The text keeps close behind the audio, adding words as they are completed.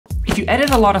you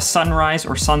edit a lot of sunrise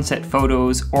or sunset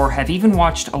photos, or have even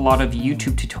watched a lot of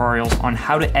YouTube tutorials on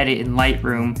how to edit in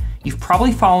Lightroom, you've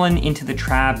probably fallen into the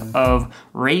trap of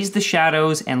raise the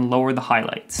shadows and lower the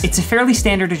highlights. It's a fairly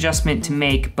standard adjustment to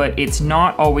make, but it's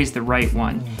not always the right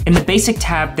one. In the basic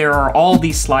tab, there are all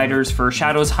these sliders for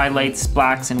shadows, highlights,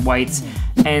 blacks, and whites,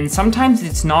 and sometimes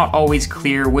it's not always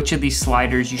clear which of these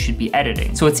sliders you should be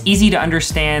editing. So it's easy to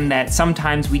understand that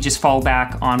sometimes we just fall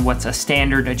back on what's a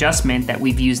standard adjustment that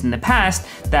we've used in the past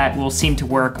that will seem to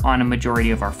work on a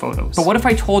majority of our photos. But what if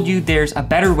I told you there's a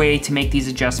better way to make these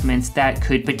adjustments that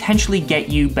could potentially get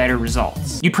you better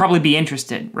results? You'd probably be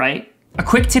interested, right? A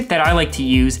quick tip that I like to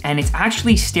use, and it's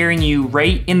actually staring you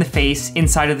right in the face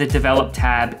inside of the Develop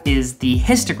tab, is the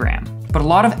histogram. But a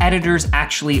lot of editors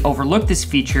actually overlook this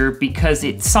feature because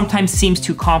it sometimes seems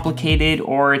too complicated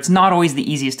or it's not always the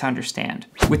easiest to understand.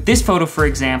 With this photo, for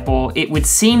example, it would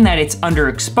seem that it's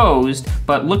underexposed,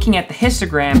 but looking at the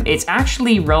histogram, it's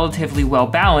actually relatively well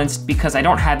balanced because I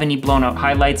don't have any blown out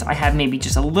highlights. I have maybe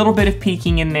just a little bit of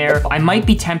peaking in there. I might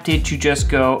be tempted to just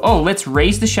go, oh, let's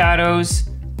raise the shadows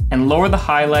and lower the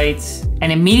highlights,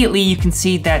 and immediately you can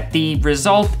see that the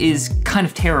result is kind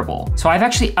of terrible. So I've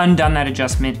actually undone that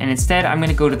adjustment, and instead I'm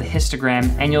gonna go to the histogram,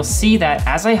 and you'll see that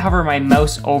as I hover my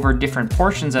mouse over different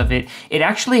portions of it, it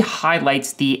actually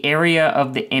highlights the area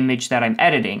of the image that I'm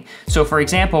editing. So for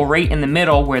example, right in the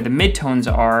middle where the midtones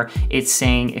are, it's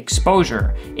saying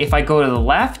exposure. If I go to the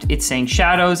left, it's saying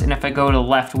shadows, and if I go to the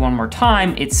left one more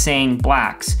time, it's saying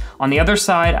blacks. On the other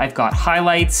side, I've got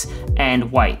highlights and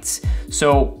whites.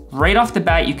 So right off the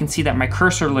bat, you can see that my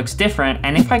cursor looks different,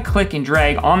 and if I click and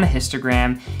drag on the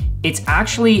histogram, it's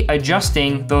actually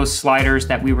adjusting those sliders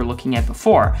that we were looking at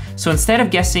before. So instead of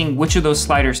guessing which of those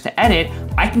sliders to edit,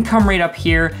 I can come right up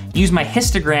here, use my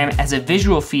histogram as a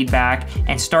visual feedback,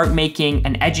 and start making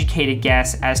an educated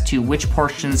guess as to which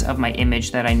portions of my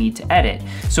image that I need to edit.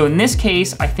 So in this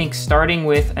case, I think starting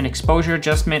with an exposure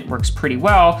adjustment works pretty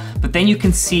well, but then you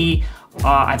can see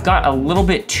I've got a little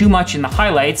bit too much in the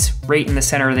highlights right in the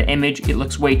center of the image. It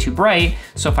looks way too bright.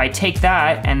 So if I take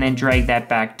that and then drag that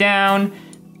back down,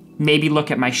 maybe look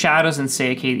at my shadows and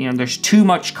say, okay, you know, there's too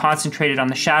much concentrated on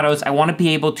the shadows. I want to be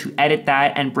able to edit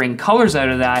that and bring colors out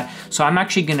of that. So I'm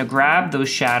actually going to grab those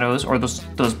shadows or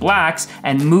those blacks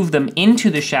and move them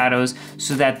into the shadows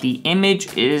so that the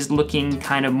image is looking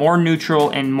kind of more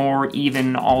neutral and more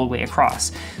even all the way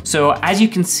across. So as you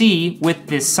can see with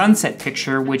this sunset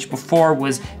picture, which before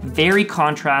was very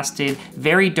contrasted,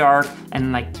 very dark,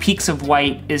 and like peaks of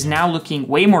white, is now looking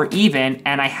way more even,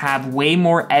 and I have way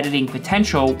more editing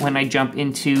potential when I jump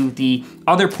into the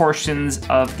other portions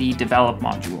of the Develop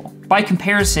module. By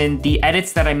comparison, the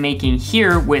edits that I'm making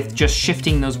here with just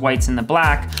shifting those whites and the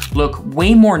black look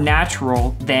way more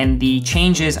natural than the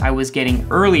changes I was getting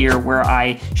earlier where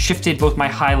I shifted both my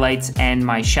highlights and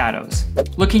my shadows.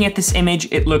 Looking at this image,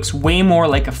 it looks way more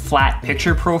like a flat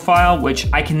picture profile, which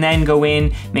I can then go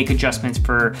in, make adjustments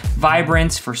for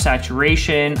vibrance, for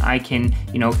saturation. I can,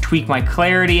 you know, tweak my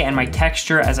clarity and my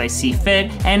texture as I see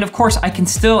fit. And of course, I can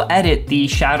still edit the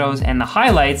shadows and the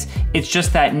highlights. It's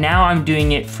just that now I'm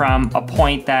doing it from a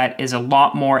point that is a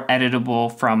lot more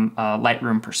editable from a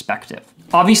Lightroom perspective.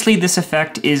 Obviously, this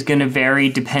effect is gonna vary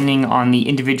depending on the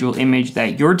individual image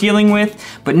that you're dealing with,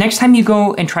 but next time you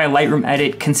go and try a Lightroom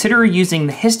edit, consider using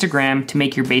the histogram to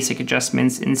make your basic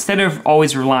adjustments instead of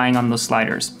always relying on those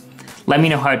sliders. Let me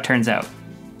know how it turns out.